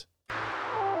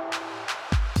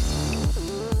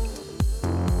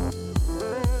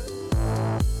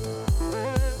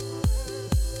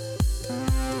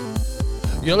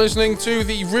You're listening to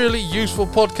the really useful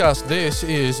podcast. This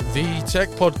is the Tech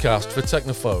Podcast for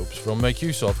Technophobes from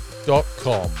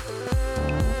MakeUseOf.com.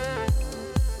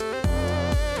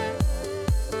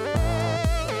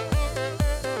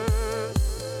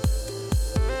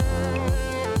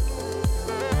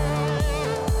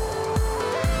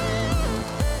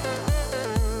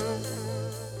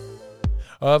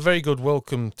 A very good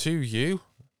welcome to you.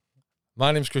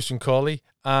 My name's Christian Cawley,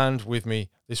 and with me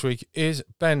this week is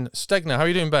Ben Stegner. How are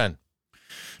you doing, Ben?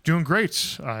 Doing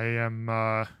great. I am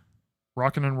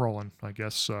rocking and rolling, I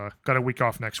guess. Got a week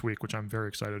off next week, which I'm very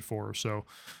excited for. So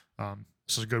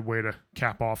this is a good way to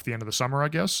cap off the end of the summer, I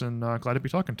guess, and glad to be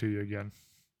talking to you again.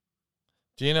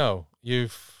 Do you know,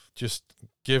 you've just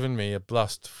given me a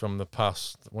blast from the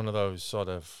past, one of those sort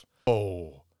of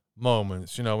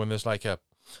moments, you know, when there's like a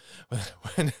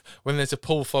when there's a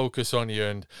pull focus on you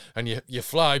and you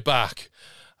fly back.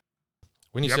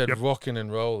 When you said rocking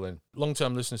and rolling,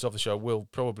 long-term listeners of the show will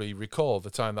probably recall the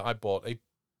time that I bought a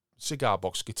cigar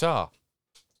box guitar.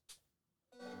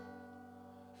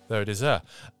 There it is there.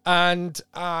 And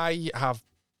I have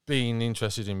been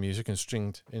interested in music and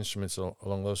stringed instruments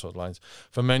along those sort of lines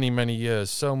for many, many years,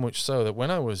 so much so that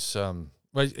when I was...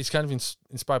 well, it's kind of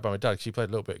inspired by my dad because he played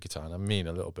a little bit of guitar, and I mean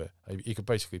a little bit. He could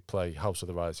basically play House of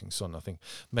the Rising Sun, I think,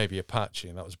 maybe Apache,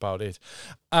 and that was about it.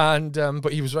 And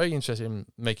but he was very interested in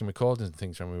making recordings and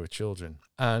things when we were children.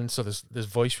 And so there's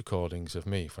voice recordings of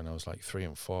me when I was like 3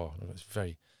 and 4. And it was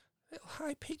very little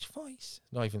high pitched voice.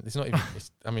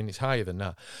 It's higher than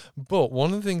that. But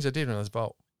one of the things I did when I was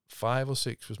about 5 or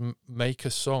 6 was make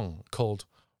a song called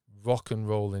 "Rock and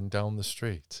Rollin' Down the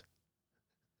Street."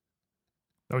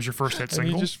 That was your first hit single?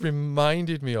 And you just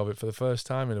reminded me of it for the first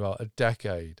time in about a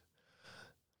decade.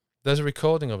 There's a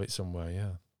recording of it somewhere,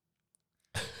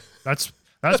 yeah. That's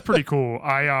pretty cool.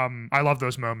 I love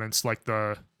those moments, I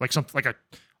call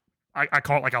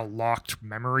it like a locked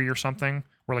memory or something,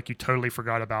 where like you totally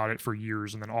forgot about it for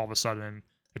years, and then all of a sudden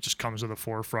it just comes to the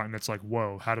forefront, and it's like,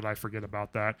 whoa, how did I forget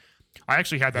about that? I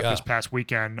actually had that this past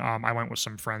weekend. I went with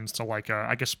some friends to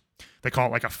I guess they call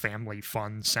it like a family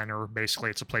fun center. Basically,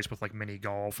 it's a place with like mini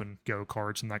golf and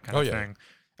go-karts and that kind of thing.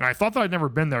 And I thought that I'd never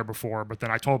been there before, but then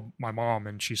I told my mom,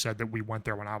 and she said that we went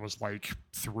there when I was like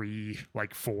 3,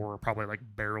 like 4, probably like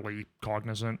barely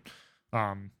cognizant.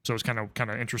 So it was kind of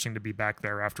interesting to be back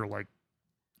there after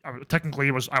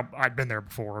technically I'd been there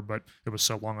before, but it was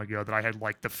so long ago that I had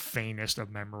like the faintest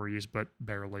of memories, but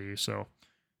barely. So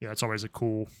yeah, it's always a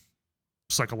cool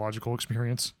psychological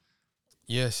experience.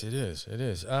 Yes, it is. It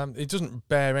is. It doesn't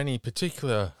bear any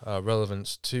particular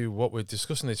relevance to what we're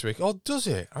discussing this week, or does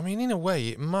it? I mean, in a way,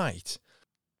 it might.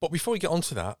 But before we get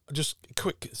onto that, just a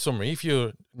quick summary. If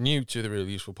you're new to the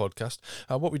Really Useful Podcast,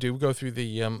 what we do, we go through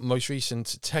the most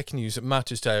recent tech news that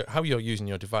matters to how you're using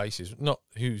your devices, not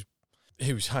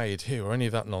who's hired who or any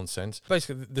of that nonsense.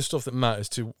 Basically, the stuff that matters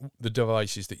to the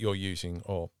devices that you're using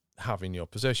or have in your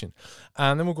possession.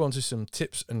 And then we'll go on to some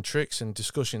tips and tricks and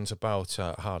discussions about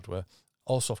hardware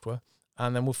or software,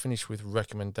 and then we'll finish with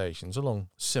recommendations along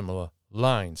similar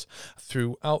lines.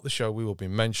 Throughout the show, we will be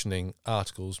mentioning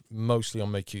articles mostly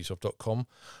on MakeUseOf.com.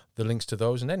 The links to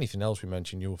those and anything else we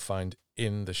mention you will find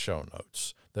in the show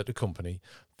notes that accompany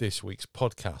this week's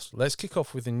podcast. Let's kick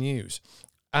off with the news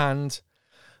and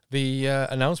the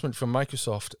announcement from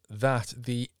Microsoft that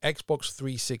the Xbox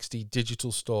 360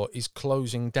 digital store is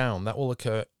closing down. That will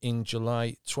occur in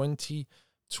July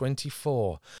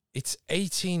 2024. It's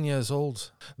 18 years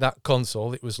old, that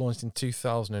console. It was launched in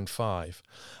 2005,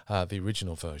 the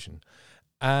original version.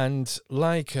 And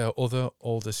like other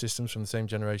older systems from the same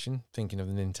generation, thinking of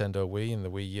the Nintendo Wii and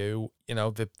the Wii U, you know,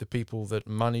 the people that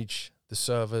manage the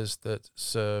servers that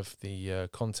serve the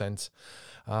content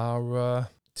are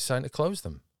deciding to close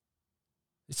them.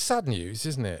 It's sad news,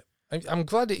 isn't it? I'm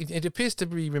glad it appears to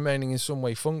be remaining in some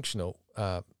way functional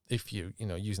if you're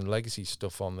using legacy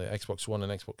stuff on the Xbox One and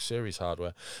Xbox Series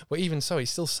hardware. But even so,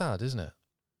 it's still sad, isn't it?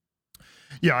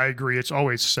 Yeah, I agree. It's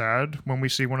always sad when we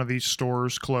see one of these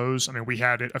stores close. I mean, we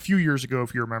had it a few years ago,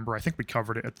 if you remember. I think we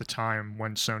covered it at the time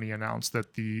when Sony announced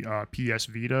that the PS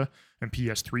Vita and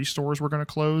PS3 stores were going to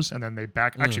close, and then they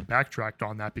actually backtracked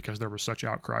on that because there was such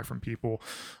outcry from people.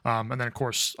 And then, of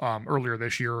course, earlier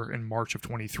this year in March of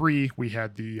 23, we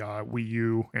had the Wii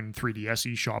U and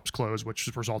 3DS eShops close, which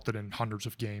resulted in hundreds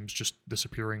of games just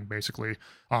disappearing, basically,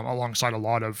 alongside a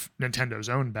lot of Nintendo's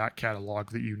own back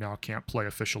catalog that you now can't play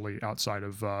officially outside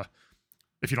of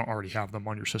if you don't already have them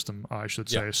on your system, I should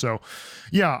say. Yeah. So,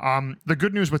 yeah, the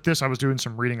good news with this, I was doing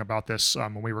some reading about this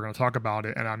when we were going to talk about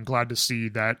it, and I'm glad to see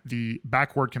that the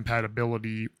backward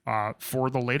compatibility for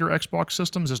the later Xbox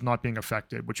systems is not being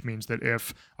affected, which means that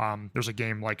if there's a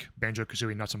game like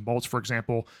Banjo-Kazooie Nuts and Bolts, for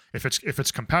example, if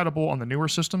it's compatible on the newer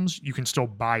systems, you can still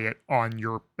buy it on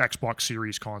your Xbox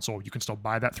Series console. You can still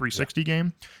buy that 360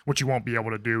 game. What you won't be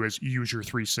able to do is use your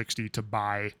 360 to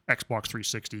buy Xbox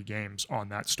 360 games on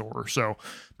that store. So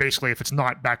basically, if it's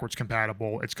not backwards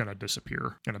compatible, it's going to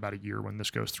disappear in about a year when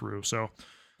this goes through. So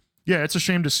yeah, it's a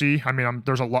shame to see. I mean,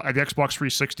 there's a lot. The Xbox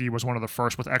 360 was one of the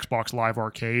first with Xbox Live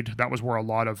Arcade. That was where a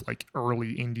lot of like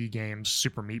early indie games,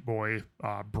 Super Meat Boy,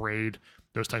 Braid,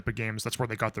 those type of games, that's where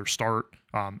they got their start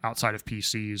outside of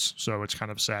PCs. So it's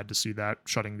kind of sad to see that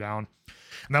shutting down.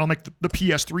 And that'll make the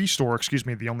PS3 store,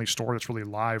 the only store that's really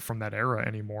live from that era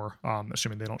anymore,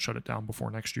 assuming they don't shut it down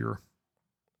before next year.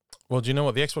 Well, do you know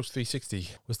what? The Xbox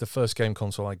 360 was the first game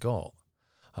console I got.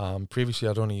 Previously,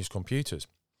 I'd only used computers.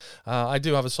 I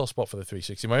do have a soft spot for the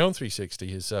 360. My own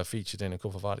 360 is featured in a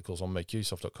couple of articles on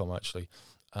MakeUseOf.com, actually,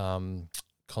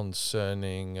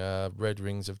 concerning Red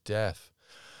Rings of Death.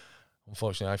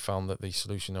 Unfortunately, I found that the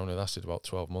solution only lasted about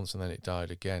 12 months and then it died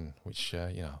again, which,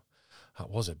 that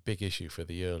was a big issue for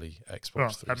the early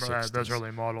Xbox 360s. Those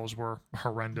early models were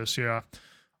horrendous, yeah.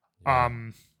 I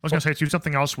was going to say, too,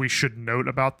 something else we should note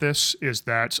about this is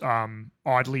that,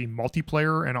 oddly,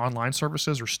 multiplayer and online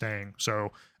services are staying.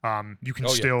 So you can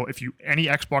if any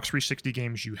Xbox 360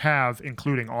 games you have,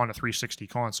 including on a 360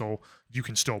 console, you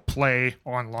can still play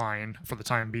online for the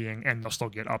time being, and they'll still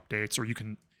get updates. Or you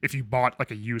can, if you bought like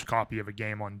a used copy of a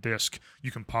game on disc, you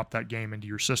can pop that game into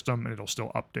your system, and it'll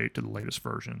still update to the latest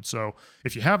version. So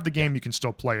if you have the game, you can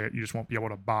still play it. You just won't be able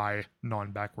to buy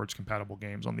non-backwards compatible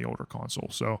games on the older console.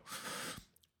 So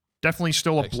definitely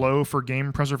still a blow for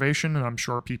game preservation, and I'm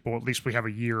sure people, at least we have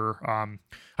a year.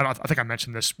 I think I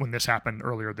mentioned this when this happened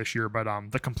earlier this year, but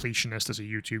The Completionist is a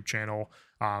YouTube channel.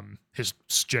 His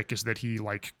stick is that he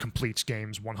like completes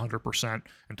games 100%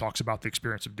 and talks about the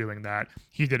experience of doing that.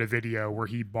 He did a video where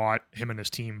him and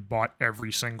his team bought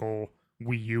every single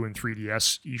Wii U and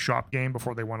 3DS eShop game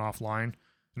before they went offline.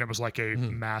 And it was like a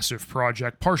massive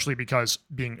project, partially because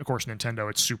being, of course, Nintendo,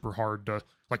 it's super hard to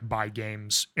like buy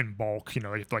games in bulk. You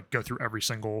have to like go through every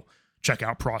single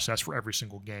checkout process for every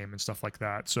single game and stuff like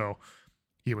that. So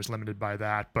he was limited by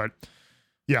that. But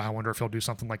yeah, I wonder if he'll do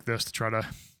something like this to try to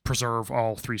preserve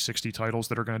all 360 titles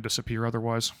that are going to disappear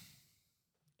otherwise.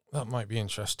 That might be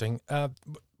interesting.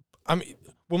 I mean,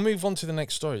 we'll move on to the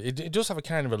next story. It does have a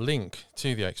kind of a link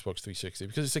to the Xbox 360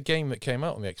 because it's a game that came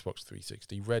out on the Xbox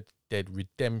 360, Red Dead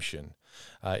Redemption.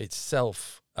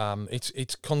 Itself,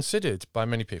 it's considered by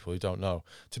many people who don't know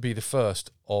to be the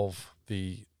first of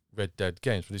the Red Dead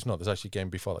games, but it's not. There's actually a game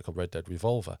before that called Red Dead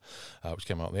Revolver, which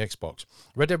came out on the Xbox.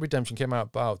 Red Dead Redemption came out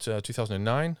about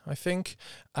 2009, I think,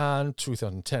 and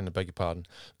 2010, I beg your pardon,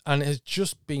 and it has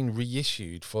just been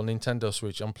reissued for Nintendo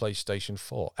Switch and PlayStation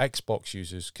 4. Xbox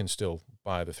users can still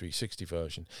buy the 360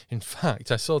 version. In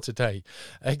fact, I saw today,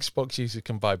 Xbox users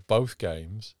can buy both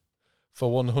games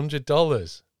for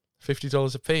 $100.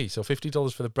 $50 a piece, or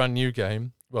 $50 for the brand new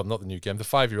game. Well, not the new game, the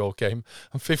 5-year-old game,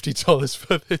 and $50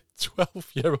 for the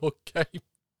 12-year-old game.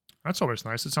 That's always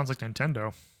nice. It sounds like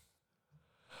Nintendo.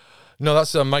 No,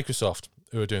 that's Microsoft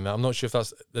who are doing that. I'm not sure if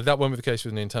that won't be the case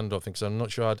with Nintendo. I'm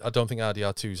not sure. I don't think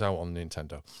RDR2 is out on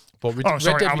Nintendo. But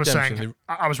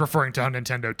I was referring to how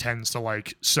Nintendo tends to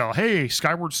like sell. Hey,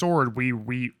 Skyward Sword, we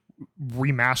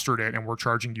remastered it and we're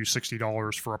charging you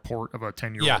 $60 for a port of a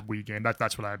 10-year-old Wii game.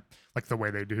 That's what I like, the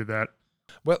way they do that.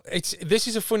 Well, this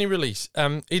is a funny release.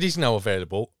 It is now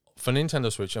available for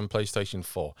Nintendo Switch and PlayStation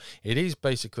 4. It is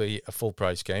basically a full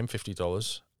price game,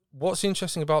 $50. What's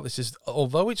interesting about this is,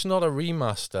 although it's not a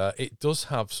remaster, it does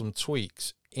have some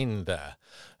tweaks in there.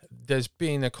 There's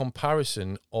been a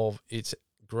comparison of its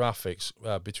graphics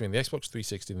between the Xbox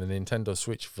 360 and the Nintendo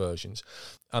Switch versions,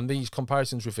 and these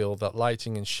comparisons reveal that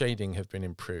lighting and shading have been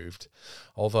improved,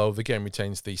 although the game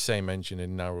retains the same engine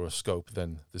in narrower scope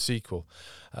than the sequel.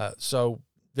 So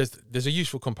there's a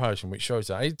useful comparison which shows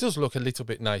that it does look a little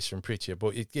bit nicer and prettier,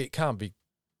 but it can't be,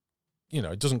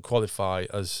 it doesn't qualify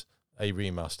as a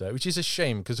remaster, which is a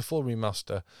shame because a full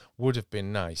remaster would have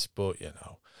been nice, but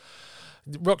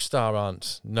Rockstar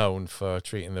aren't known for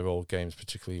treating their old games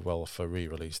particularly well for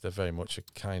re-release. They're very much a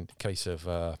case of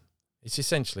it's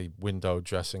essentially window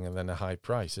dressing and then a high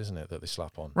price, isn't it, that they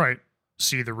slap on? Right.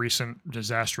 See the recent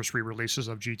disastrous re-releases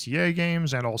of GTA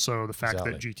games, and also the fact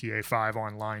that GTA 5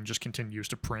 Online just continues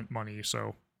to print money.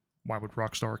 So why would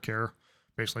Rockstar care?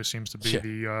 Basically seems to be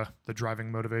the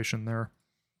driving motivation there.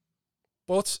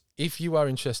 But if you are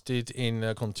interested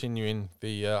in continuing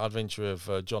the adventure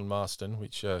of John Marston,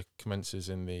 which commences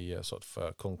in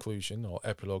the conclusion or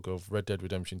epilogue of Red Dead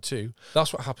Redemption 2,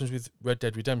 that's what happens with Red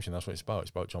Dead Redemption. That's what it's about. It's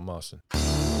about John Marston.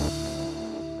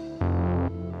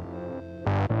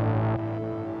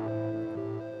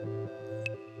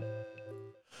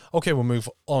 Okay, we'll move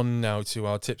on now to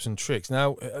our tips and tricks.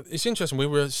 Now, it's interesting. We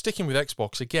were sticking with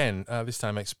Xbox again, this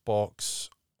time Xbox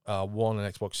One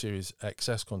and Xbox Series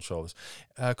XS controllers.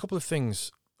 A couple of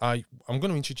things. I'm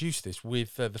going to introduce this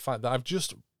with the fact that I've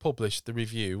just published the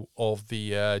review of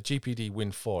the GPD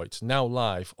Win 4. It's now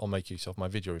live on Make Use of my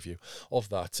video review of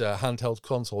that handheld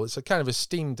console. It's a kind of a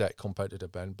Steam Deck competitor,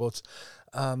 Ben, but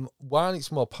while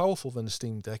it's more powerful than the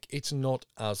Steam Deck, it's not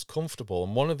as comfortable.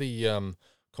 And one of the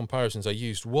comparisons I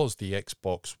used was the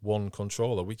Xbox One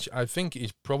controller, which I think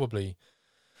is probably...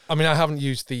 I mean, I haven't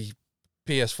used the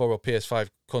PS4 or PS5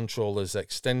 controllers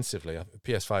extensively.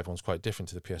 PS5 one's quite different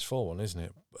to the PS4 one, isn't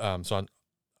it? So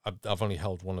I've only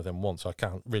held one of them once, so I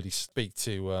can't really speak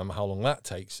to how long that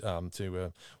takes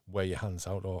to wear your hands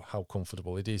out or how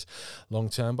comfortable it is long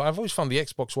term. But I've always found the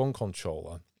Xbox One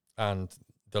controller and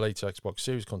the later Xbox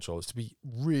Series controllers to be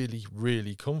really,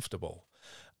 really comfortable.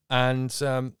 And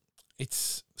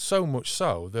it's so much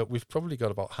so that we've probably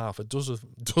got about half a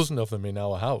dozen of them in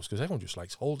our house because everyone just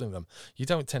likes holding them. You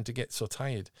don't tend to get so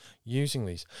tired using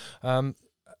these,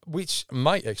 which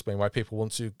might explain why people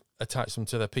want to attach them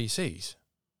to their PCs.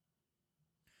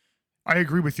 I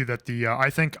agree with you that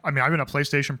I've been a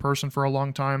PlayStation person for a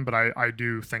long time, but I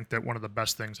do think that one of the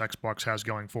best things Xbox has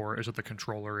going for is that the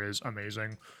controller is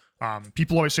amazing.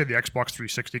 People always say the Xbox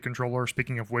 360 controller,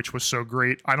 speaking of which, was so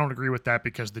great. I don't agree with that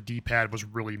because the D-pad was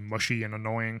really mushy and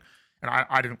annoying, and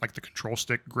I didn't like the control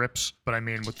stick grips. But I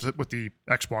mean, with the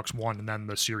Xbox One and then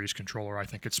the Series controller, I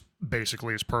think it's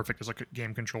basically as perfect as like a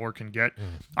game controller can get.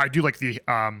 I do like the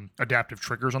adaptive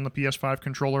triggers on the PS5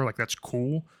 controller. Like, that's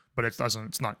cool, but it's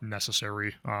not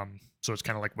necessary. So it's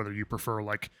kind of like whether you prefer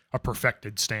like a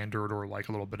perfected standard or like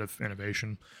a little bit of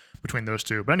innovation between those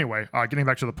two. But anyway, getting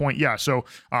back to the point, yeah. So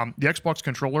the Xbox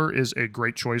controller is a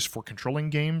great choice for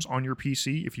controlling games on your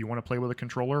PC if you want to play with a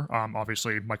controller.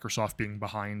 Obviously, Microsoft being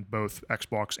behind both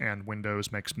Xbox and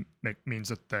Windows means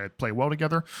that they play well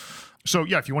together. So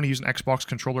yeah, if you want to use an Xbox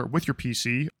controller with your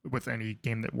PC, with any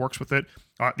game that works with it,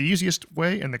 the easiest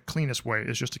way and the cleanest way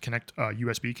is just to connect a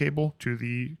USB cable to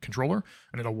the controller,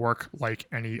 and it'll work like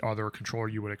any other controller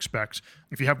you would expect.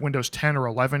 If you have Windows 10 or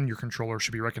 11, your controller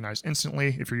should be recognized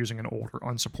instantly. If you're using an older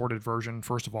unsupported version,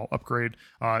 first of all, upgrade.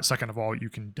 Second of all, you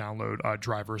can download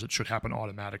drivers. It should happen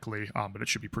automatically, but it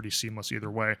should be pretty seamless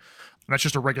either way. And that's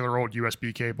just a regular old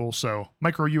USB cable. So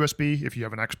micro USB if you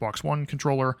have an Xbox One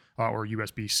controller, or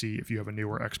USB-C if you have a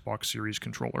newer Xbox Series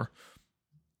controller.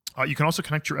 You can also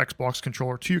connect your Xbox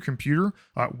controller to your computer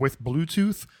with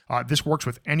Bluetooth. This works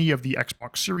with any of the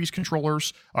Xbox Series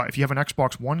controllers. If you have an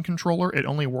Xbox One controller, it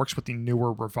only works with the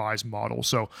newer revised model.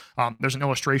 So there's an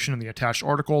illustration in the attached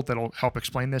article that'll help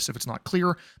explain this if it's not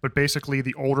clear. But basically,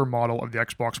 the older model of the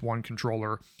Xbox One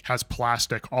controller has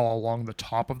plastic all along the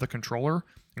top of the controller,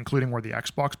 including where the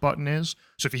Xbox button is.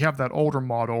 So if you have that older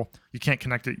model, you can't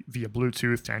connect it via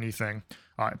Bluetooth to anything.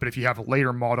 But if you have a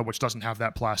later model which doesn't have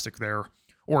that plastic there,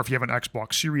 or if you have an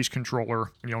Xbox Series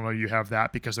controller and you'll know you have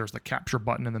that because there's the capture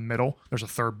button in the middle, there's a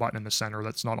third button in the center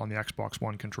that's not on the Xbox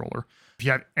One controller. If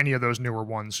you have any of those newer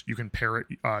ones, you can pair it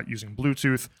using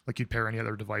Bluetooth, like you'd pair any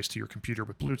other device to your computer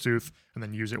with Bluetooth, and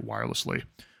then use it wirelessly.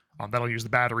 That'll use the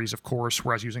batteries, of course,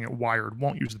 whereas using it wired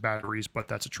won't use the batteries, but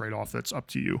that's a trade-off that's up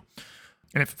to you.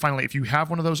 And if you have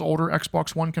one of those older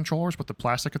Xbox One controllers with the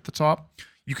plastic at the top,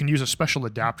 you can use a special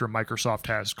adapter Microsoft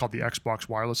has called the Xbox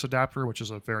Wireless Adapter, which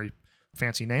is a very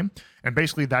fancy name. And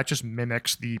basically that just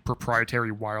mimics the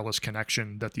proprietary wireless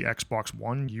connection that the Xbox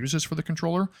One uses for the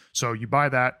controller. So you buy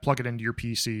that, plug it into your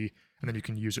PC, and then you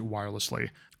can use it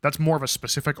wirelessly. That's more of a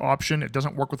specific option. It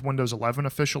doesn't work with Windows 11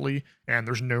 officially, and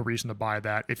there's no reason to buy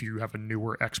that if you have a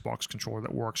newer Xbox controller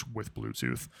that works with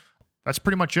Bluetooth. That's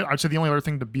pretty much it. I'd say the only other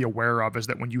thing to be aware of is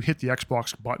that when you hit the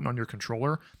Xbox button on your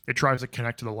controller, it tries to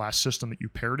connect to the last system that you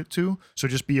paired it to. So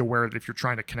just be aware that if you're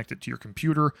trying to connect it to your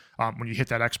computer, when you hit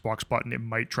that Xbox button, it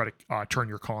might try to turn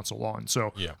your console on.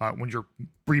 So when you're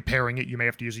repairing it, you may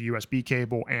have to use a USB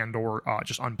cable and or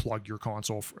just unplug your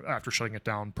console after shutting it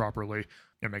down properly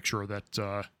and make sure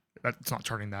that it's not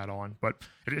turning that on. But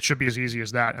it should be as easy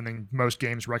as that, and then most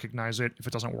games recognize it. If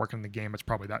it doesn't work in the game, it's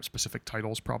probably that specific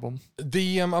title's problem.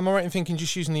 Am I right in thinking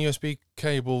just using the USB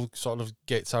cable sort of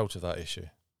gets out of that issue?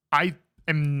 I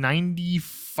am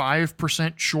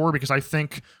 95% sure, because I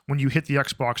think when you hit the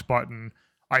Xbox button,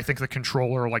 I think the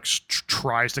controller like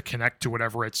tries to connect to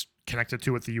whatever it's connected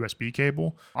to with the USB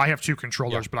cable. I have two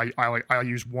controllers, but I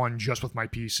use one just with my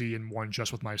PC and one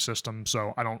just with my system.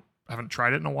 So I haven't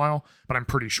tried it in a while, but I'm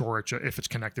pretty sure if it's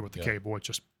connected with the cable, it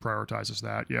just prioritizes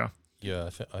that. Yeah. Yeah,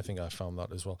 I think I found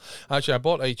that as well. Actually, I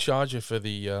bought a charger for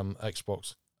the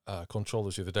Xbox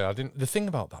controllers the other day. The thing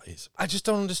about that is, I just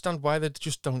don't understand why they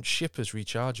just don't ship as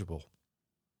rechargeable.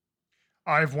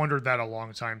 I've wondered that a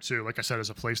long time too. Like I said, as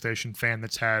a PlayStation fan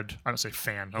that's had, I don't say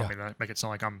fan, I don't mean that make it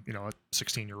sound like I'm, a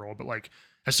 16-year-old, but like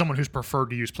as someone who's preferred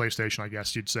to use PlayStation, I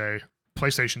guess you'd say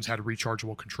PlayStation's had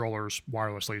rechargeable controllers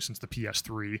wirelessly since the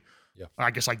PS3. Yeah. I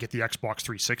guess I get the Xbox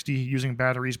 360 using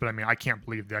batteries, but I mean, I can't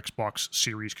believe the Xbox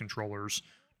Series controllers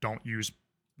don't use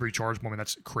rechargeable. I mean,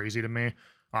 that's crazy to me.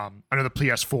 I know the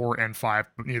PS4 and 5,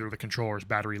 but neither of the controllers'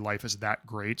 battery life is that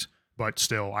great. But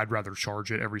still, I'd rather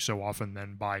charge it every so often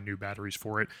than buy new batteries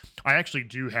for it. I actually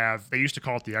do have, they used to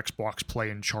call it the Xbox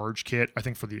Play and Charge Kit. I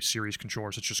think for the Series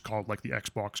controllers, it's just called like the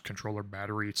Xbox controller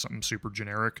battery. It's something super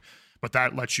generic. But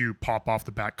that lets you pop off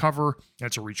the back cover, and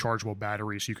it's a rechargeable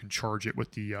battery, so you can charge it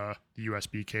with the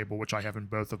USB cable, which I have in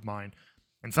both of mine.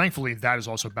 And thankfully, that is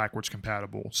also backwards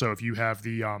compatible. So if you have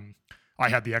the, I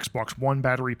had the Xbox One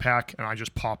battery pack, and I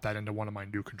just popped that into one of my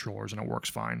new controllers, and it works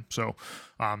fine. So,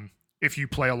 if you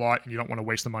play a lot and you don't want to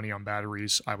waste the money on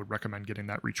batteries, I would recommend getting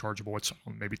that rechargeable. It's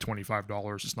maybe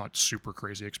 $25. It's not super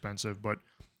crazy expensive, but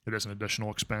it is an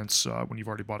additional expense when you've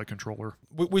already bought a controller.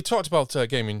 We talked about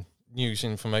gaming news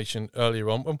information earlier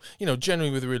on.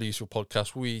 Generally with a really useful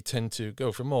podcast, we tend to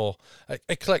go for a more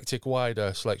eclectic,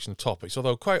 wider selection of topics,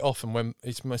 although quite often when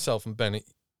it's myself and Ben, it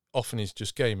often is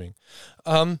just gaming.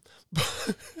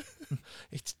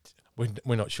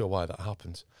 We're not sure why that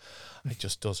happens. It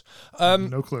just does.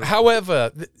 No clue.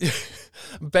 However,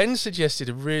 Ben suggested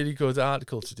a really good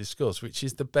article to discuss, which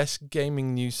is the best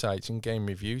gaming news sites and game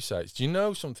review sites. Do you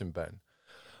know something, Ben?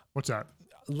 What's that?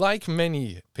 Like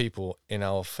many people in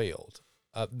our field,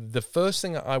 the first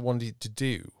thing I wanted to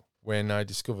do when I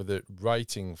discovered that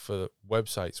writing for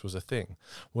websites was a thing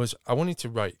was I wanted to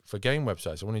write for game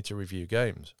websites. I wanted to review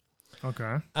games.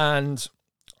 Okay. And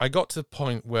I got to the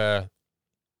point where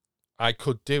I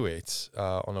could do it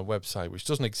on a website which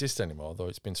doesn't exist anymore, though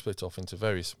it's been split off into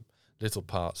various little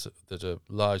parts that are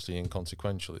largely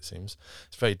inconsequential, it seems.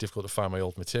 It's very difficult to find my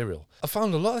old material. I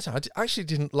found a lot of time I actually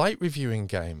didn't like reviewing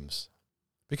games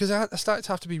because I started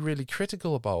to have to be really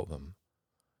critical about them.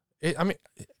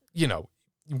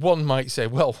 One might say,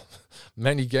 well,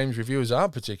 many games reviewers are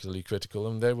particularly critical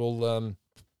and they will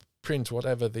print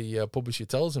whatever the publisher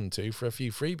tells them to for a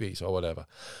few freebies or whatever.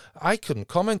 I couldn't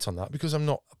comment on that because I'm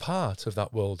not a part of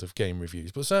that world of game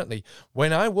reviews. But certainly,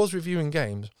 when I was reviewing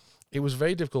games, it was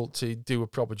very difficult to do a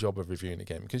proper job of reviewing a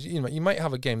game because you might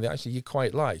have a game that actually you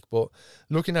quite like, but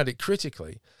looking at it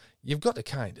critically, you've got to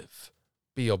kind of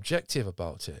be objective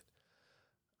about it.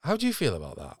 How do you feel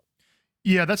about that?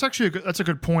 Yeah, that's actually that's a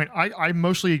good point. I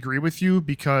mostly agree with you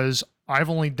because I've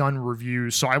only done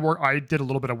reviews. So I did a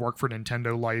little bit of work for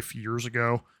Nintendo Life years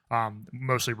ago,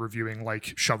 mostly reviewing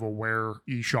like shovelware,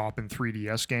 eShop, and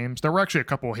 3DS games. There were actually a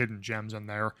couple of hidden gems in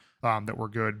there that were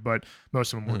good, but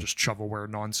most of them were just shovelware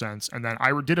nonsense. And then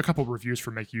I did a couple of reviews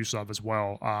for Make Use Of as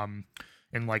well.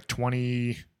 In like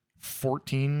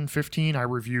 2014, 15, I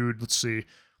reviewed,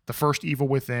 the first Evil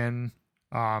Within,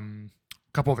 a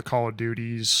couple of the Call of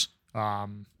Duties, a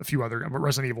few other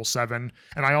Resident Evil 7,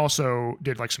 and I also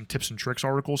did like some tips and tricks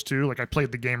articles too. Like I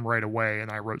played the game right away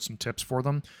and I wrote some tips for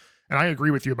them. And I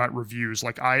agree with you about reviews.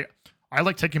 Like I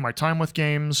like taking my time with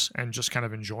games and just kind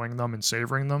of enjoying them and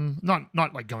savoring them.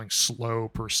 Not like going slow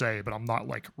per se, but I'm not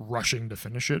like rushing to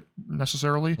finish it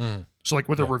necessarily. So like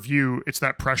with a review, it's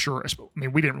that pressure. I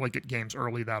mean, we didn't really get games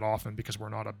early that often because we're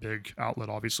not a big outlet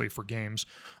obviously for games.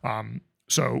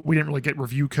 So we didn't really get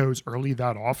review codes early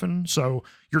that often. So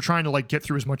you're trying to like get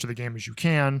through as much of the game as you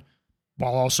can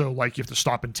while also like you have to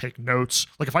stop and take notes.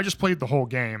 Like if I just played the whole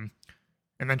game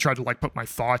and then tried to like put my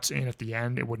thoughts in at the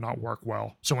end, it would not work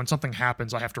well. So when something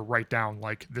happens, I have to write down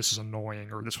like this is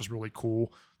annoying or this was really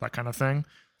cool, that kind of thing.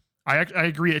 I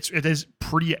agree. It is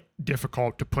pretty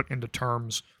difficult to put into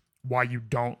terms why you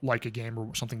don't like a game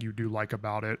or something you do like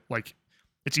about it. Like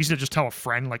it's easy to just tell a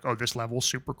friend like, oh, this level's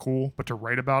super cool, but to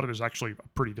write about it is actually a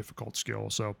pretty difficult skill.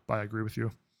 So I agree with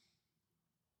you.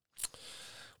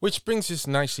 Which brings us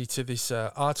nicely to this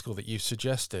article that you've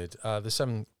suggested, the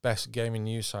 7 best gaming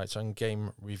news sites and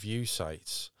game review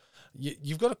sites.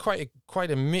 You've got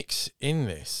quite a mix in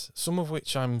this, some of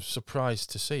which I'm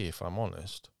surprised to see, if I'm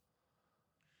honest.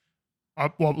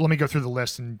 Well, let me go through the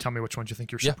list and tell me which ones you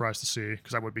think you're Yeah. surprised to see,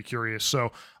 because I would be curious.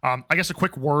 So, I guess a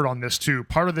quick word on this too.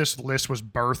 Part of this list was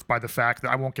birthed by the fact that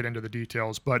I won't get into the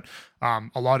details, but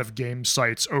a lot of game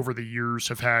sites over the years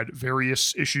have had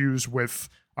various issues with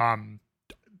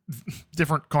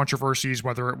different controversies,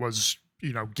 whether it was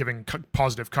giving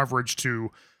positive coverage to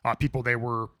people they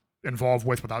were involved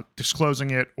with without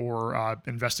disclosing it, or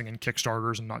investing in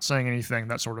Kickstarters and not saying anything,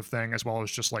 that sort of thing, as well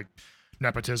as just like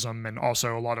nepotism. And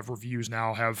also a lot of reviews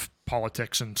now have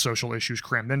politics and social issues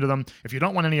crammed into them. If you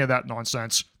don't want any of that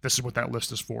nonsense, this is what that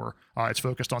list is for. It's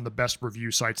focused on the best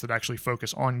review sites that actually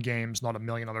focus on games, not a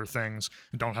million other things,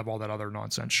 and don't have all that other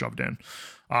nonsense shoved in.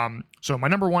 So my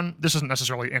number one, this isn't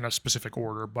necessarily in a specific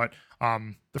order, but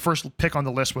the first pick on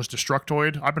the list was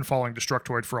Destructoid. I've been following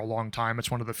Destructoid for a long time. It's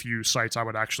one of the few sites I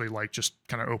would actually like just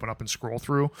kind of open up and scroll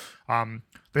through.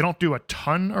 They don't do a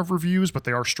ton of reviews, but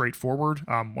they are straightforward.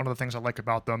 One of the things I like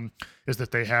about them is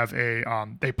that they have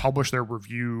they publish their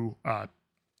review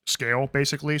scale,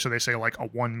 basically. So they say like a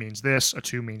 1 means this, a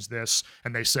 2 means this,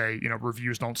 and they say,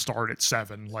 reviews don't start at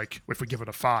 7. Like if we give it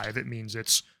a 5, it means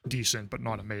it's decent but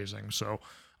not amazing. So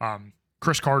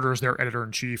Chris Carter is their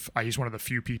editor-in-chief. He's one of the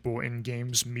few people in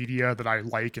games media that I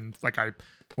like, and like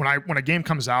when a game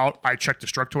comes out, I check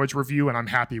Destructoid's review, and I'm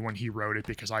happy when he wrote it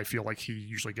because I feel like he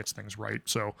usually gets things right.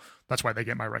 So that's why they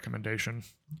get my recommendation.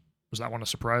 Was that one a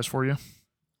surprise for you?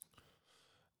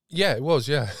 Yeah, it was.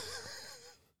 Yeah.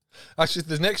 Actually,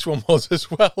 the next one was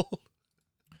as well,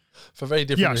 for very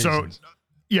different reasons.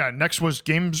 Next was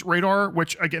Games Radar,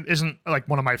 which again isn't like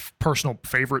one of my personal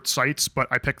favorite sites, but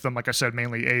I picked them, like I said,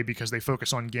 mainly A, because they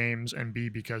focus on games, and B,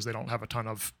 because they don't have a ton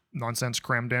of nonsense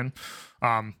crammed in.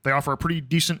 They offer a pretty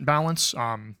decent balance,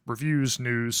 reviews,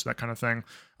 news, that kind of thing.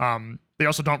 They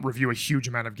also don't review a huge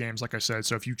amount of games, like I said.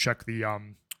 So if you check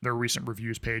their recent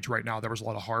reviews page right now, there was a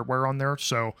lot of hardware on there.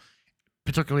 So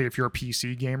particularly if you're a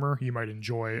PC gamer, you might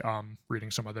enjoy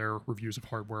reading some of their reviews of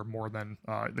hardware more than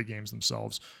the games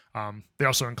themselves. They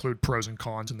also include pros and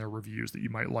cons in their reviews that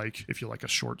you might like if you like a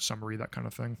short summary, that kind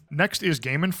of thing. Next is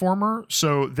Game Informer.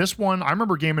 So this one, I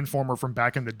remember Game Informer from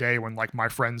back in the day when like my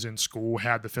friends in school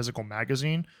had the physical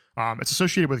magazine. It's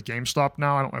associated with GameStop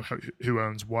now. I don't know who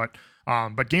owns what.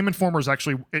 But Game Informer is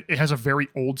actually, it has a very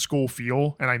old school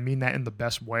feel, and I mean that in the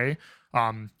best way.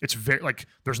 It's very like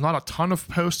there's not a ton of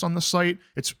posts on the site.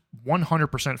 It's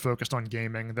 100% focused on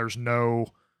gaming. There's no,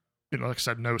 like I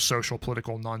said, no social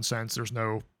political nonsense. There's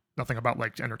nothing about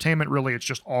like entertainment really. It's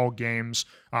just all games.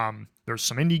 There's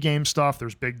some indie game stuff.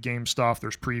 There's big game stuff.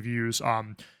 There's previews.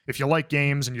 If you like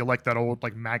games and you like that old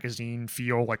like magazine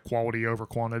feel, like quality over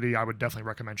quantity, I would definitely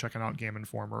recommend checking out Game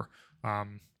Informer.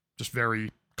 Just very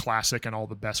classic in all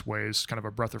the best ways. Kind of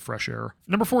a breath of fresh air.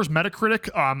 Number 4 is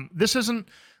Metacritic. This isn't.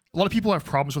 A lot of people have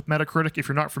problems with Metacritic. If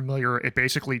you're not familiar, it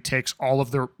basically takes all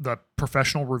of the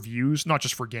professional reviews, not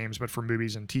just for games, but for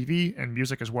movies and TV and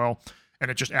music as well, and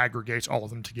it just aggregates all of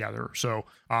them together. So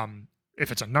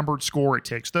if it's a numbered score, it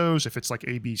takes those. If it's like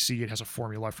ABC, it has a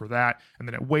formula for that, and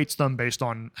then it weights them based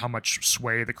on how much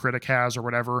sway the critic has or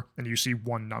whatever, and you see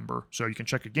one number. So you can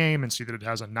check a game and see that it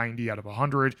has a 90 out of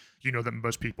 100. You know that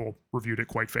most people reviewed it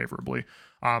quite favorably.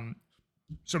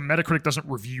 So Metacritic doesn't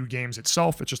review games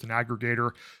itself. It's just an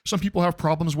aggregator. Some people have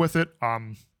problems with it.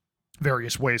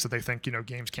 Various ways that they think,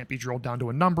 games can't be drilled down to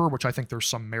a number, which I think there's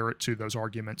some merit to those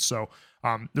arguments. So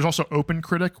there's also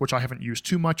OpenCritic, which I haven't used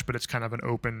too much, but it's kind of an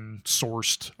open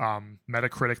sourced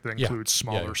Metacritic that includes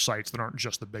smaller sites that aren't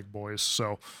just the big boys.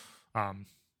 So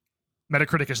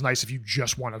Metacritic is nice if you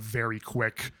just want a very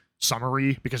quick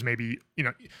summary, because maybe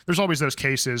there's always those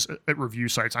cases at review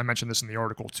sites, I mentioned this in the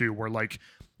article too, where like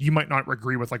you might not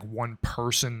agree with like one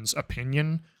person's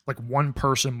opinion. Like one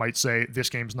person might say this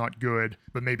game's not good,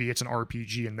 but maybe it's an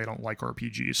RPG and they don't like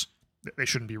RPGs. They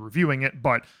shouldn't be reviewing it.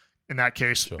 But in that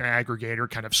case, an aggregator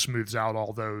kind of smooths out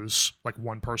all those, like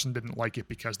one person didn't like it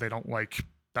because they don't like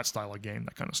that style of game,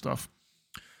 that kind of stuff.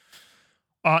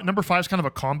 Number 5 is kind of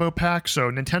a combo pack.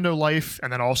 So Nintendo Life,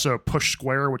 and then also Push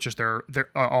Square, which is they're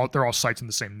all sites in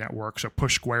the same network. So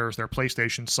Push Square is their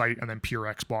PlayStation site, and then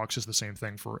Pure Xbox is the same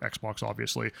thing for Xbox,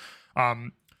 obviously.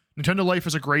 Nintendo Life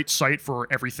is a great site for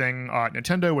everything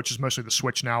Nintendo, which is mostly the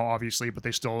Switch now, obviously, but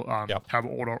they still have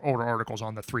older articles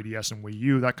on the 3DS and Wii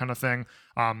U, that kind of thing.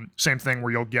 Same thing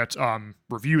where you'll get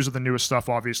reviews of the newest stuff,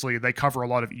 obviously. They cover a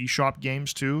lot of eShop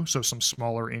games, too, so some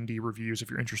smaller indie reviews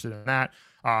if you're interested in that.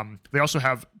 They also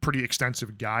have pretty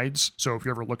extensive guides, so if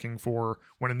you're ever looking for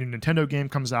when a new Nintendo game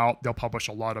comes out, they'll publish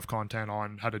a lot of content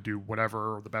on how to do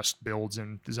whatever, or the best builds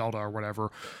in Zelda or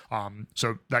whatever.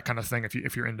 So that kind of thing,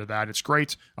 if you're into that, it's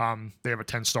great. They have a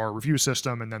 10-star review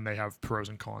system, and then they have pros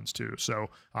and cons too. So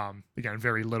again,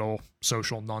 very little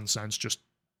social nonsense, just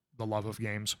the love of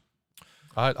games.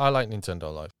 I like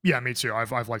Nintendo Life. Yeah, me too.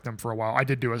 I've liked them for a while. I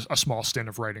did do a small stint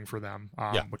of writing for them,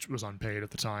 which was unpaid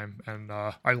at the time, and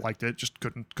I liked it. Just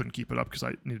couldn't keep it up because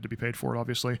I needed to be paid for it,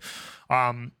 obviously.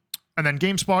 And then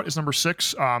GameSpot is number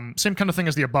 6. Same kind of thing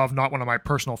as the above. Not one of my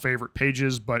personal favorite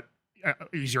pages, but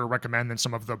easier to recommend than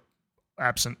some of the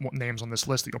absent names on this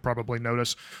list that you'll probably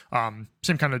notice.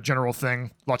 Same kind of general thing.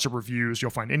 Lots of reviews.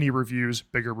 You'll find indie reviews,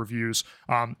 bigger reviews.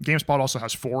 GameSpot also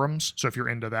has forums, so if you're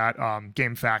into that,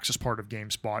 GameFAQs is part of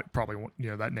GameSpot. Probably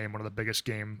that name, one of the biggest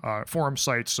game forum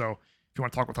sites. So if you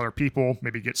want to talk with other people,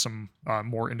 maybe get some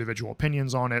more individual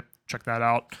opinions on it, check that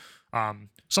out.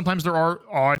 Sometimes there are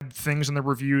odd things in the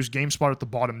reviews. GameSpot at the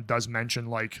bottom does mention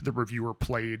like the reviewer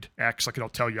played X. Like it'll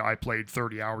tell you I played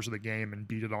 30 hours of the game and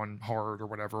beat it on hard or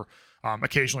whatever.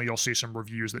 Occasionally you'll see some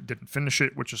reviews that didn't finish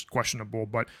it, which is questionable,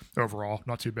 but overall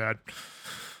not too bad.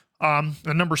 And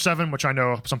number 7, which I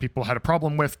know some people had a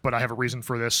problem with, but I have a reason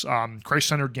for this.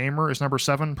 Christ-Centered Gamer is number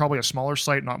 7, probably a smaller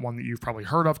site, not one that you've probably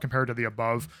heard of compared to the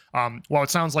above. While it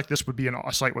sounds like this would be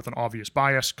a site with an obvious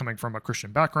bias coming from a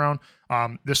Christian background,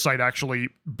 this site actually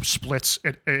splits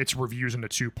its reviews into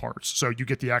 2 parts. So you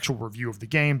get the actual review of the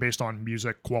game based on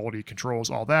music, quality, controls,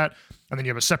 all that, and then you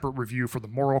have a separate review for the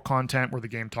moral content where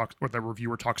the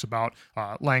reviewer talks about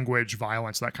language,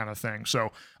 violence, that kind of thing.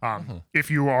 So if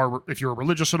you're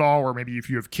religious at all, or maybe if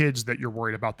you have kids that you're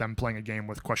worried about them playing a game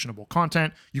with questionable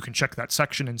content, you can check that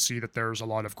section and see that there's a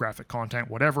lot of graphic content,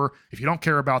 whatever. If you don't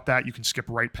care about that, you can skip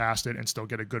right past it and still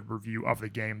get a good review of the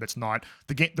game. That's not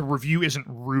the game. The review isn't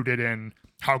rooted in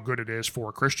how good it is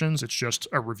for Christians. It's just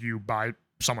a review by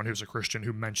someone who's a Christian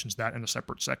who mentions that in a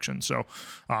separate section. So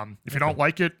if you don't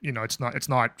like it, it's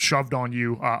not shoved on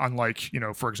you, unlike,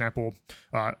 for example,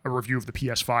 a review of the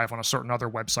PS5 on a certain other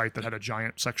website that had a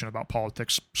giant section about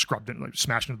politics scrubbed in, like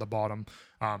smashed into the bottom,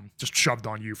 just shoved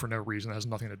on you for no reason. It has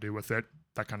nothing to do with it,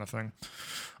 that kind of thing.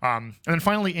 And then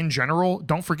finally, in general,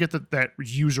 don't forget that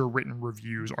user-written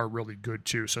reviews are really good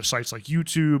too. So sites like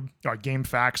YouTube,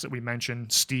 GameFAQs that we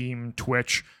mentioned, Steam,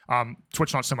 Twitch,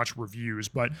 not so much reviews,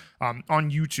 but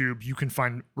on YouTube, you can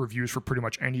find reviews for pretty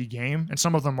much any game, and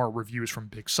some of them are reviews from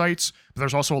big sites, but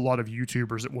there's also a lot of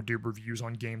YouTubers that will do reviews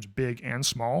on games big and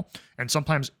small, and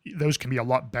sometimes those can be a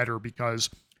lot better because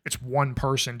it's one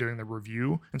person doing the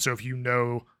review, and so if you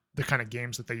know the kind of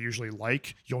games that they usually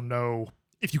like, you'll know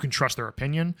if you can trust their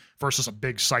opinion versus a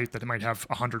big site that might have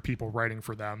 100 people writing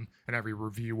for them, and every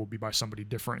review will be by somebody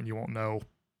different, and you won't know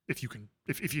if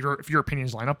your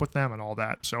opinions line up with them and all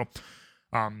that. So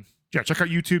check out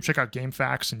YouTube, check out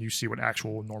GameFAQs, and you see what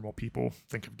actual normal people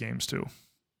think of games too.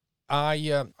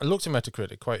 I looked at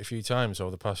Metacritic quite a few times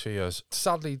over the past few years.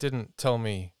 Sadly, didn't tell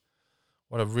me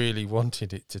what I really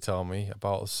wanted it to tell me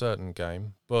about a certain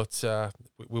game, but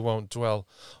we won't dwell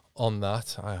on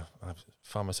that. I've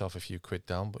found myself a few quid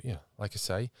down, but like I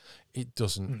say, it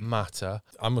doesn't matter.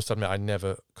 I must admit, I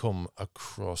never come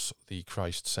across the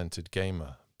Christ-centered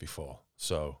gamer before,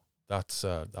 so that's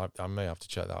I may have to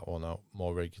check that one out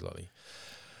more regularly.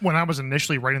 When I was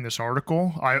initially writing this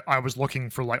article, I was looking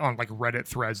for on Reddit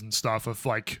threads and stuff of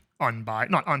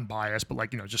not unbiased, but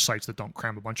just sites that don't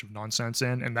cram a bunch of nonsense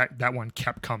in, and that one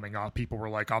kept coming up. People were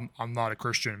like, I'm not a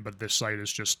Christian, but this site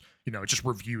is just it just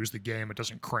reviews the game. It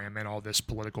doesn't cram in all this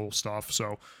political stuff,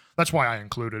 so that's why I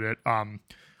included it.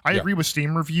 I agree with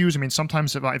Steam reviews. I mean,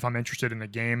 sometimes if I'm interested in a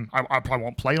game, I probably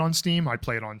won't play it on Steam. I'd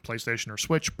play it on PlayStation or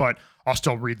Switch, but I'll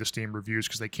still read the Steam reviews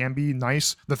because they can be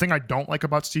nice. The thing I don't like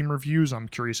about Steam reviews, I'm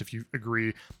curious if you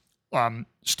agree,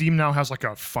 Steam now has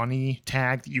a funny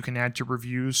tag that you can add to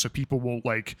reviews. So people will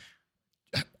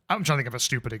I'm trying to think of a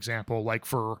stupid example,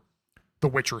 for The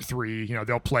Witcher 3, they'll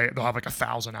have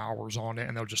 1,000 hours on it,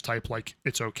 and they'll just type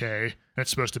it's okay, and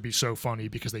it's supposed to be so funny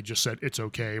because they just said it's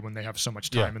okay when they have so much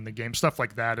time in the game. Stuff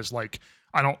like that is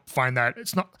I don't find that,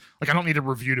 it's not I don't need a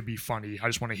review to be funny. I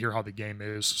just want to hear how the game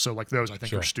is. So those I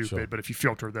think are stupid. Sure. But if you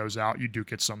filter those out, you do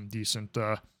get some decent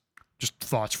just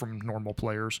thoughts from normal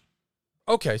players.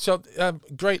 Okay, so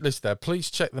great list there.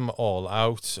 Please check them all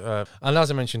out. And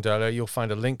as I mentioned earlier, you'll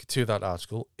find a link to that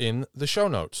article in the show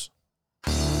notes.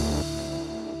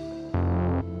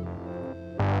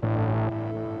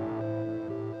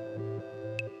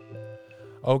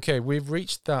 Okay, we've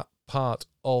reached that part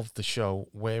of the show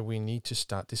where we need to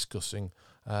start discussing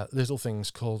little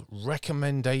things called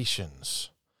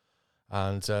recommendations.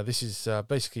 And this is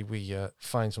basically we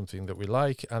find something that we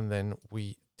like and then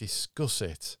we discuss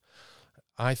it.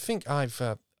 I think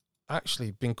I've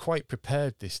actually been quite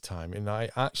prepared this time, and I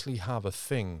actually have a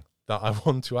thing that I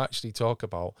want to actually talk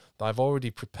about that I've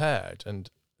already prepared and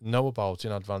know about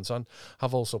in advance and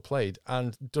have also played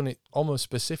and done it almost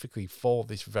specifically for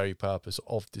this very purpose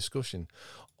of discussion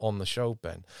on the show,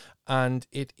 Ben. And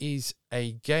it is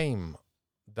a game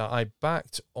that I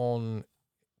backed on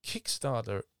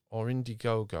Kickstarter or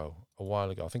Indiegogo a while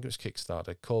ago. I think it was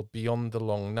Kickstarter, called Beyond the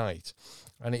Long Night.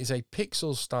 And it is a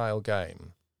pixel-style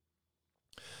game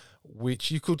which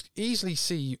you could easily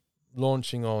see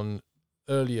launching on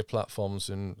earlier platforms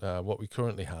than what we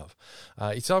currently have.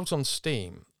 It's out on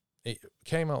Steam. It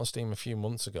came out on Steam a few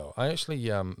months ago. I actually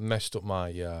messed up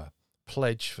my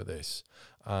pledge for this,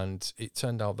 and it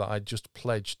turned out that I just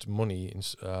pledged money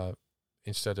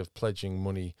instead of pledging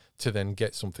money to then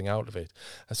get something out of it.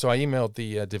 And so I emailed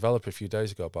the developer a few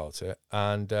days ago about it,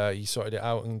 and he sorted it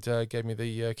out and gave me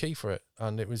the key for it.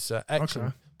 And it was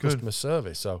excellent customer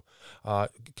service. So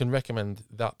can recommend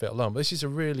that bit alone. But this is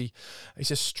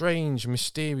it's a strange,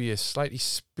 mysterious, slightly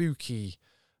spooky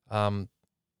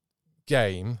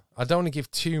game. I don't want to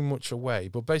give too much away,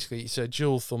 but basically it's a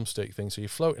dual thumbstick thing. So you're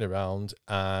floating around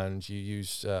and you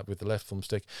use with the left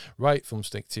thumbstick, right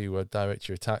thumbstick to direct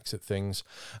your attacks at things.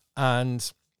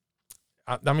 And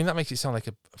I mean, that makes it sound like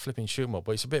a flipping shoot 'em up,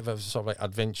 but it's a bit of a sort of like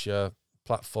adventure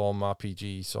platform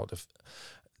RPG sort of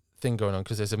thing going on,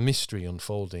 because there's a mystery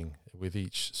unfolding with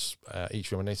each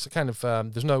room, and it's kind of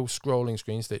there's no scrolling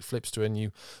screens. It flips to a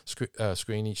new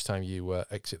screen each time you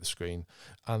exit the screen,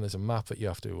 and there's a map that you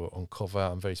have to uncover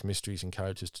and various mysteries and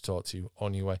characters to talk to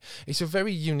on your way. It's a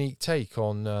very unique take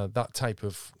on that type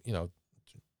of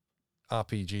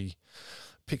RPG,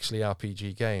 pixely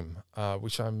RPG game,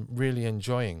 which I'm really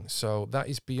enjoying. So that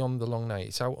is Beyond the Long Night.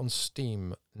 It's out on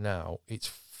Steam now.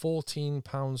 It's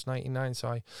 £14.99,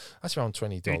 so that's around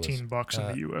 $20. $18 in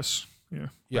the US.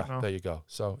 Yeah, there you go.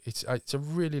 So it's a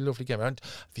really lovely game. And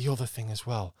the other thing as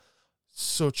well,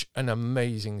 such an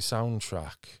amazing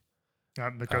soundtrack.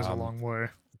 That goes a long way.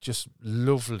 Just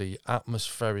lovely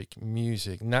atmospheric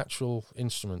music, natural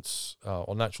instruments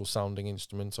or natural sounding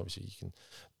instruments. Obviously, you can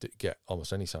get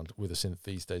almost any sound with a synth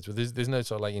these days, but there's no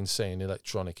sort of like insane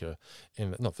electronica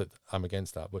in it. Not that I'm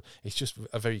against that, but it's just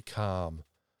a very calm,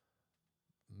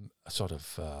 sort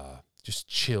of just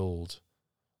chilled,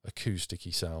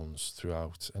 acoustic-y sounds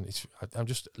throughout, and I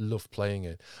just love playing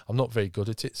it. I'm not very good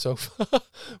at it so far,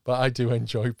 but I do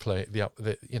enjoy playing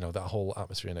that whole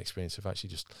atmosphere and experience of actually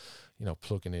just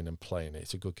plugging in and playing it.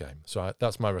 It's a good game, so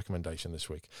that's my recommendation this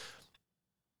week.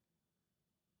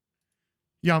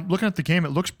 Yeah, I'm looking at the game. It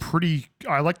looks pretty.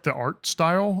 I like the art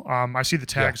style. I see the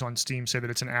tags on Steam say that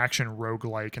it's an action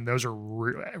roguelike, and those are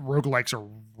roguelikes are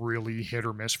really hit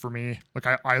or miss for me. Like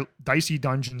I Dicey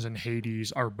Dungeons and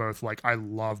Hades are both I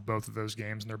love both of those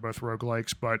games, and they're both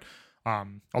roguelikes. But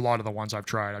a lot of the ones I've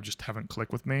tried, I just haven't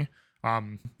clicked with me.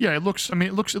 It looks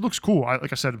cool.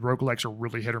 Like I said, roguelikes are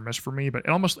really hit or miss for me. But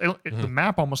the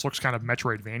map almost looks kind of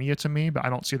Metroidvania to me, but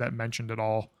I don't see that mentioned at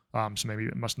all. So maybe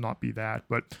it must not be that,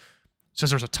 but. It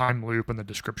says there's a time loop in the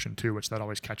description too, which that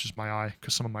always catches my eye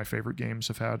because some of my favorite games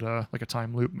have had a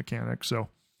time loop mechanic. So,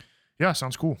 yeah,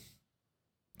 sounds cool.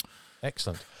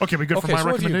 Excellent. Okay, we good for my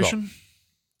recommendation?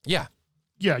 Yeah.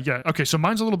 Okay, so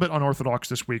mine's a little bit unorthodox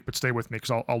this week, but stay with me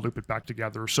because I'll loop it back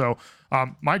together. So,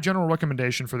 my general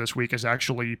recommendation for this week is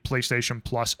actually PlayStation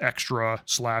Plus Extra /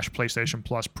 PlayStation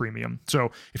Plus Premium.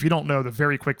 So, if you don't know, the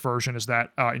very quick version is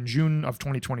that in June of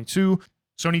 2022.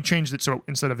 Sony changed it so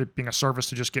instead of it being a service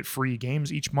to just get free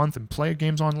games each month and play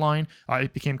games online,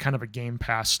 it became kind of a Game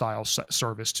Pass style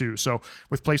service too. So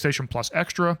with PlayStation Plus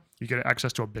Extra, you get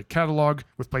access to a big catalog.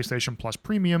 With PlayStation Plus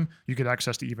Premium, you get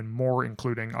access to even more,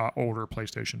 including older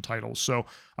PlayStation titles. So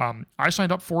I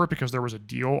signed up for it because there was a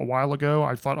deal a while ago.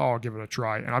 I thought, I'll give it a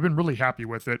try, and I've been really happy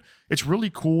with it. It's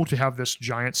really cool to have this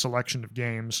giant selection of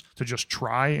games to just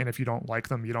try, and if you don't like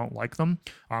them, you don't like them.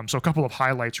 So a couple of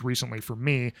highlights recently for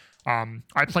me.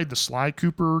 I played the Sly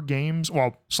Cooper games,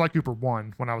 Sly Cooper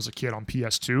 1 when I was a kid on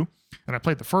PS2, and I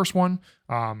played the first one,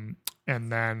 and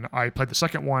then I played the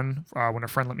second one when a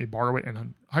friend let me borrow it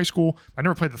in high school. I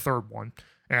never played the third one,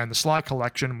 and the Sly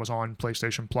Collection was on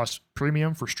PlayStation Plus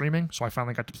Premium for streaming, so I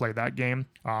finally got to play that game.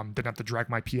 Didn't have to drag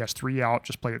my PS3 out,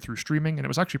 just play it through streaming, and it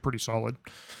was actually pretty solid.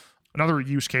 Another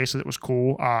use case that was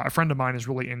cool, a friend of mine is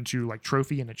really into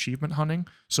trophy and achievement hunting,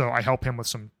 so I help him with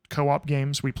some co-op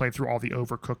games. We played through all the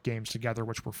Overcooked games together,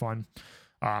 which were fun.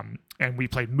 And we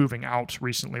played Moving Out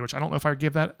recently, which I don't know if I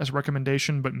give that as a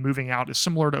recommendation, but Moving Out is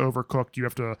similar to Overcooked. You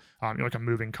have to, you're like a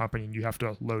moving company and you have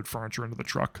to load furniture into the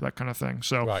truck, that kind of thing.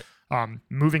 So Right.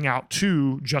 Moving Out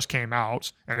 2 just came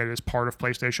out, and it is part of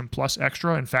PlayStation Plus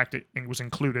Extra. In fact, it was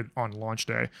included on launch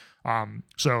day.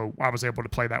 So I was able to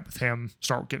play that with him,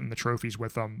 start getting the trophies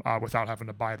with him without having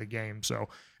to buy the game. So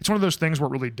it's one of those things where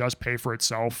it really does pay for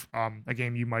itself. A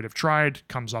game you might have tried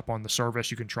comes up on the service.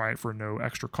 You can try it for no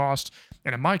extra cost.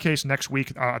 And in my case, next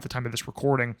week, at the time of this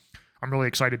recording, I'm really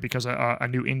excited because a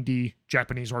new indie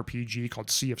Japanese RPG called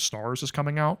Sea of Stars is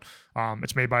coming out.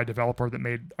 It's made by a developer that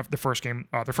made the first game.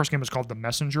 Their first game was called The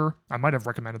Messenger. I might have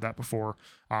recommended that before.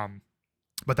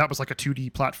 But that was like a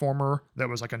 2D platformer that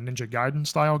was like a Ninja Gaiden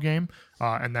style game.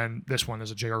 And then this one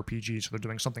is a JRPG, so they're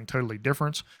doing something totally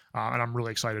different. And I'm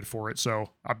really excited for it. So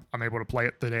I'm able to play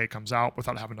it the day it comes out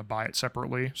without having to buy it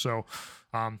separately. So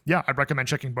yeah, I'd recommend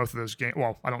checking both of those games.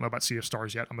 Well, I don't know about Sea of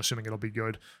Stars yet. I'm assuming it'll be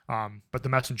good. But The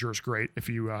Messenger is great if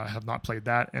you have not played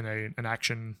that, and an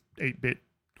action 8-bit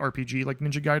RPG like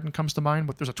Ninja Gaiden comes to mind,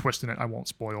 but there's a twist in it I won't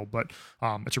spoil, but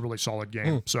it's a really solid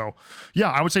game. So yeah,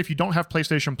 I would say if you don't have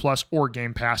PlayStation Plus or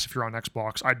Game Pass, if you're on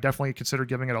Xbox, I'd definitely consider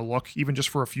giving it a look, even just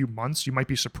for a few months. You might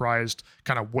be surprised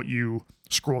kind of what you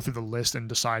scroll through the list and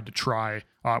decide to try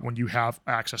when you have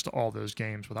access to all those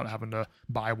games without having to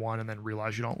buy one and then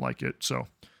realize you don't like it. So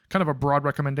kind of a broad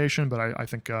recommendation, but I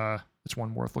think it's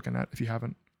one worth looking at if you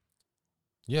haven't.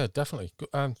 Yeah, definitely.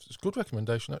 It's a good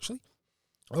recommendation, actually.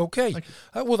 Okay,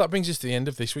 well, that brings us to the end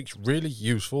of this week's really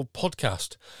useful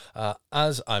podcast.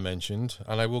 As I mentioned,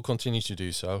 and I will continue to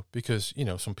do so, because,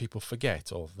 some people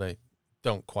forget or they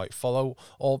don't quite follow,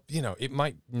 or, it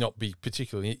might not be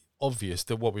particularly obvious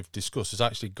that what we've discussed has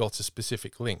actually got a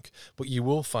specific link, but you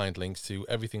will find links to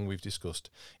everything we've discussed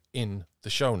in the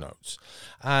show notes.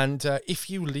 And if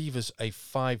you leave us a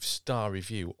 5-star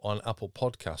review on Apple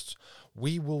Podcasts,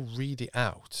 we will read it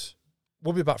out.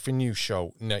 We'll be back for a new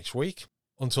show next week.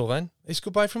 Until then, it's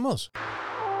goodbye from us.